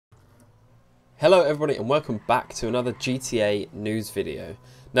Hello everybody and welcome back to another GTA news video.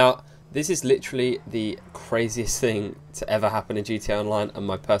 Now, this is literally the craziest thing to ever happen in GTA Online in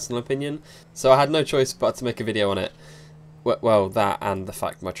my personal opinion, so I had no choice but to make a video on it. Well, that and the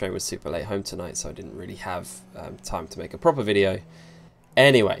fact my train was super late home tonight, so I didn't really have time to make a proper video.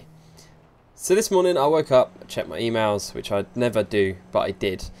 Anyway, so this morning I woke up, checked my emails, which I'd never do, but I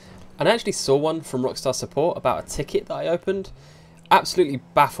did. And I actually saw one from Rockstar support about a ticket that I opened. Absolutely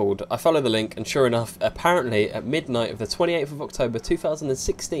baffled, I followed the link and sure enough, apparently at midnight of the 28th of October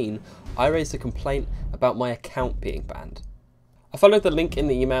 2016, I raised a complaint about my account being banned. I followed the link in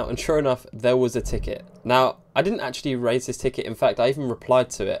the email and sure enough, there was a ticket. Now, I didn't actually raise this ticket, in fact I even replied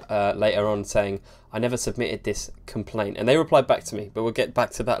to it later on saying I never submitted this complaint, and they replied back to me, but we'll get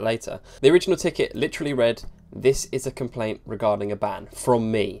back to that later. The original ticket literally read, "This is a complaint regarding a ban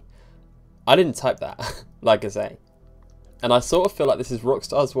from me." I didn't type that, like I say. And I sort of feel like this is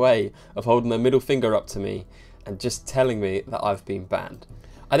Rockstar's way of holding their middle finger up to me and just telling me that I've been banned.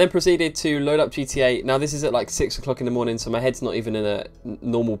 I then proceeded to load up GTA. Now this is at like 6 o'clock in the morning, so my head's not even in a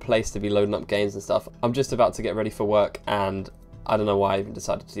normal place to be loading up games and stuff. I'm just about to get ready for work and I don't know why I even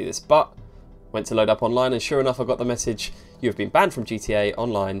decided to do this, but went to load up online and sure enough I got the message, "You have been banned from GTA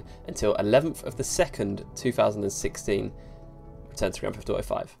Online until 11th of the 2nd, 2016. Return to Grand Theft Auto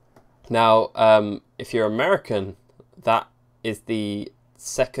 5. Now, if you're American, that is the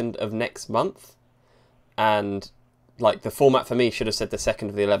 2nd of next month, and like the format for me should have said the 2nd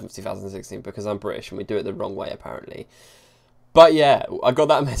of the 11th 2016 because I'm British and we do it the wrong way apparently. But yeah, I got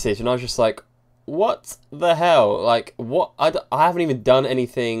that message and I was just like, what the hell? Like, what? I haven't even done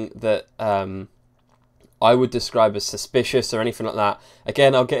anything that I would describe as suspicious or anything like that.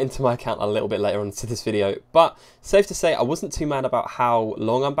 Again, I'll get into my account a little bit later on into this video, but safe to say I wasn't too mad about how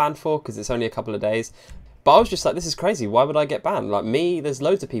long I'm banned for because it's only a couple of days. But I was just like, this is crazy. Why would I get banned? Like me, there's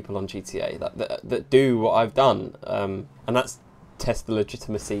loads of people on GTA that do what I've done. And that's test the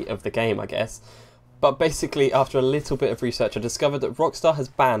legitimacy of the game, I guess. But basically, after a little bit of research, I discovered that Rockstar has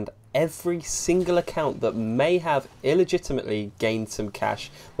banned every single account that may have illegitimately gained some cash,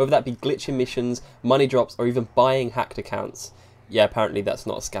 whether that be glitching missions, money drops, or even buying hacked accounts. Yeah, apparently that's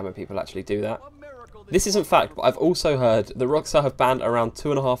not a scam and people actually do that. This isn't fact, but I've also heard that Rockstar have banned around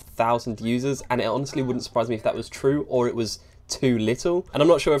 2,500 users, and it honestly wouldn't surprise me if that was true or it was too little. And I'm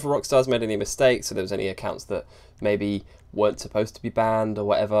not sure if Rockstar's made any mistakes or there was any accounts that maybe weren't supposed to be banned or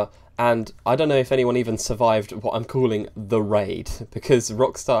whatever. And I don't know if anyone even survived what I'm calling the raid, because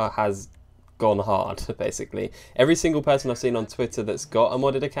Rockstar has gone hard, basically. Every single person I've seen on Twitter that's got a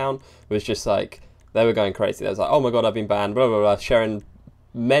modded account was just like, they were going crazy. They was like, oh my god, I've been banned, blah, blah, blah, sharing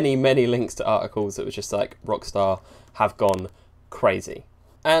many links to articles that was just like, Rockstar have gone crazy.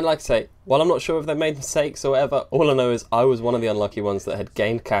 And like I say, while I'm not sure if they made mistakes or whatever, all I know is I was one of the unlucky ones that had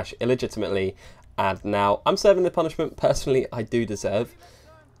gained cash illegitimately, and now I'm serving the punishment personally I do deserve.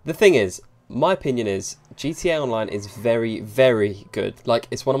 The thing is, my opinion is, GTA Online is very, very good. Like,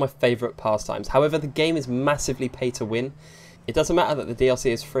 it's one of my favourite pastimes. However, the game is massively pay to win. It doesn't matter that the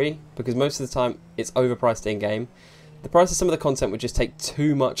DLC is free, because most of the time it's overpriced in-game. The price of some of the content would just take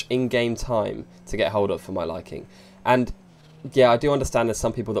too much in-game time to get hold of for my liking. And yeah, I do understand there's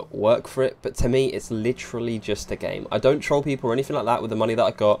some people that work for it, but to me it's literally just a game. I don't troll people or anything like that with the money that I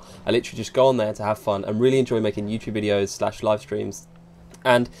got. I literally just go on there to have fun and really enjoy making YouTube videos / live streams.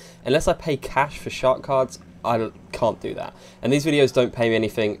 And unless I pay cash for shark cards, I can't do that. And these videos don't pay me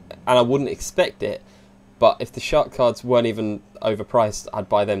anything, and I wouldn't expect it, but if the shark cards weren't even overpriced, I'd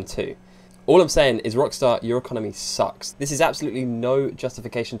buy them too. All I'm saying is, Rockstar, your economy sucks. This is absolutely no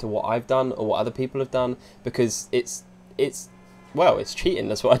justification to what I've done or what other people have done, because it's cheating.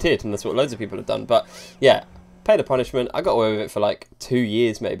 That's what I did, and that's what loads of people have done. But yeah, pay the punishment. I got away with it for like 2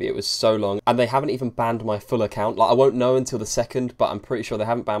 years maybe. It was so long, and they haven't even banned my full account. Like, I won't know until the 2nd, but I'm pretty sure they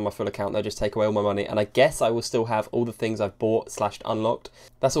haven't banned my full account. They'll just take away all my money, and I guess I will still have all the things I've bought / unlocked.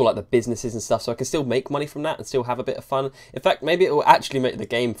 That's all like the businesses and stuff, so I can still make money from that and still have a bit of fun. In fact, maybe it will actually make the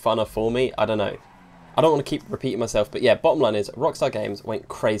game funner for me. I don't know. I don't want to keep repeating myself, but yeah, bottom line is, Rockstar Games went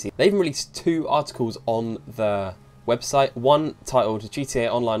crazy. They even released 2 articles on the website, one titled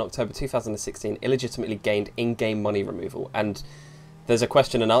GTA Online October 2016 illegitimately gained in-game money removal, and there's a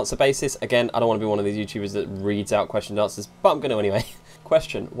question and answer basis. Again, I don't want to be one of these YouTubers that reads out question and answers, but I'm going to anyway.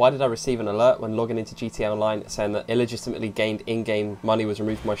 Question: why did I receive an alert when logging into GTA Online saying that illegitimately gained in-game money was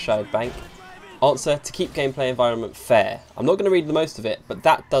removed from my shared bank? Answer: to keep gameplay environment fair. I'm not going to read the most of it, but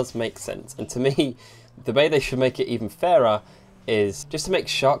that does make sense, and to me, the way they should make it even fairer is just to make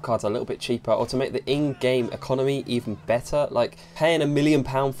shark cards a little bit cheaper, or to make the in-game economy even better. Like, paying £1 million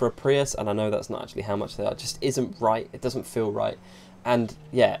for a Prius, and I know that's not actually how much they are, just isn't right. It doesn't feel right. And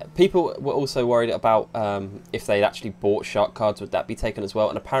yeah, people were also worried about if they'd actually bought shark cards, would that be taken as well?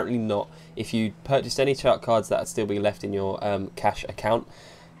 And apparently not. If you purchased any shark cards, that would still be left in your cash account.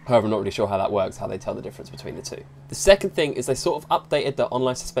 However, I'm not really sure how that works, how they tell the difference between the two. The second thing is they sort of updated the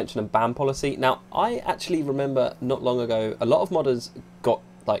online suspension and ban policy. Now, I actually remember not long ago, a lot of modders got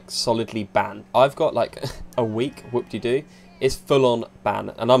like solidly banned. I've got like a week, whoop-de-doo. It's full-on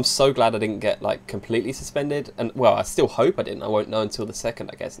ban, and I'm so glad I didn't get like completely suspended. And well, I still hope I didn't. I won't know until the 2nd,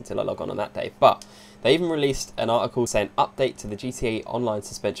 I guess, until I log on that day. But they even released an article saying update to the GTA Online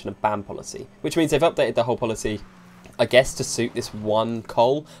suspension and ban policy, which means they've updated the whole policy, I guess, to suit this one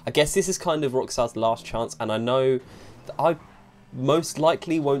call. I guess this is kind of Rockstar's last chance, and I know that I most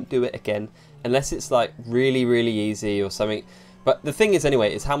likely won't do it again unless it's like really, really easy or something. But the thing is,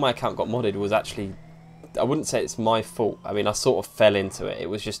 anyway, is how my account got modded was actually, I wouldn't say it's my fault. I mean, I sort of fell into it. It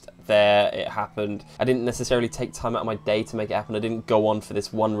was just there, it happened. I didn't necessarily take time out of my day to make it happen. I didn't go on for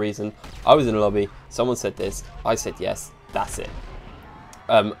this one reason. I was in a lobby, someone said this, I said yes, that's it.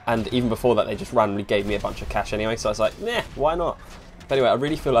 And even before that, they just randomly gave me a bunch of cash anyway, so I was like, nah, why not? But anyway, I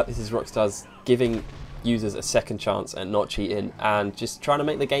really feel like this is Rockstar's giving users a second chance and not cheating and just trying to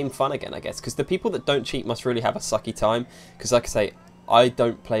make the game fun again, I guess. Because the people that don't cheat must really have a sucky time. Because like I say, I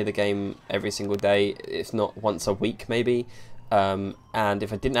don't play the game every single day, if not once a week maybe. And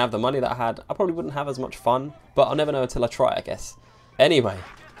if I didn't have the money that I had, I probably wouldn't have as much fun. But I'll never know until I try, I guess. Anyway,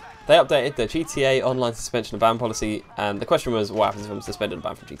 they updated the GTA Online suspension and ban policy, and the question was, what happens if I'm suspended and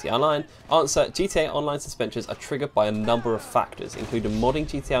banned from GTA Online? Answer, GTA Online suspensions are triggered by a number of factors, including modding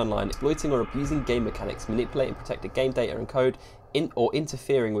GTA Online, exploiting or abusing game mechanics, manipulating protected game data and code, or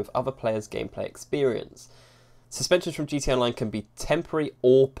interfering with other players' gameplay experience. Suspensions from GTA Online can be temporary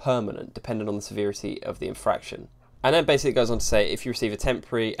or permanent, depending on the severity of the infraction. And then basically it goes on to say, if you receive a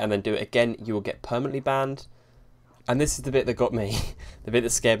temporary and then do it again, you will get permanently banned. And this is the bit that got me, the bit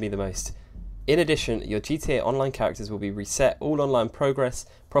that scared me the most. In addition, your GTA Online characters will be reset, all online progress,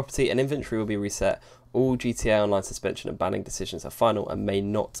 property and inventory will be reset, all GTA Online suspension and banning decisions are final and may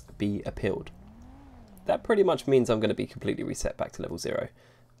not be appealed. That pretty much means I'm going to be completely reset back to level 0.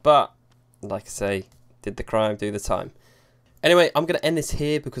 But, like I say, did the crime, do the time. Anyway, I'm going to end this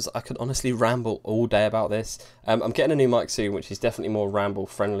here because I could honestly ramble all day about this. I'm getting a new mic soon, which is definitely more ramble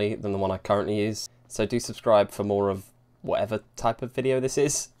friendly than the one I currently use. So do subscribe for more of whatever type of video this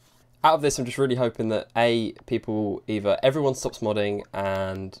is. Out of this, I'm just really hoping that people either everyone stops modding,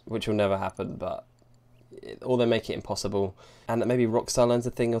 and which will never happen, but or they make it impossible, and that maybe Rockstar learns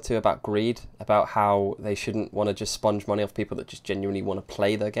a thing or two about greed, about how they shouldn't want to just sponge money off people that just genuinely want to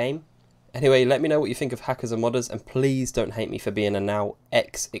play their game. Anyway, let me know what you think of hackers and modders, and please don't hate me for being a now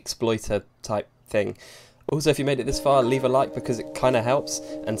ex-exploiter type thing. Also, if you made it this far, leave a like because it kind of helps,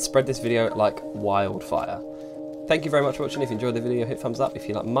 and spread this video like wildfire. Thank you very much for watching. If you enjoyed the video, hit thumbs up. If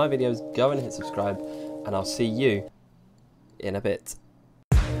you like my videos, go and hit subscribe, and I'll see you in a bit.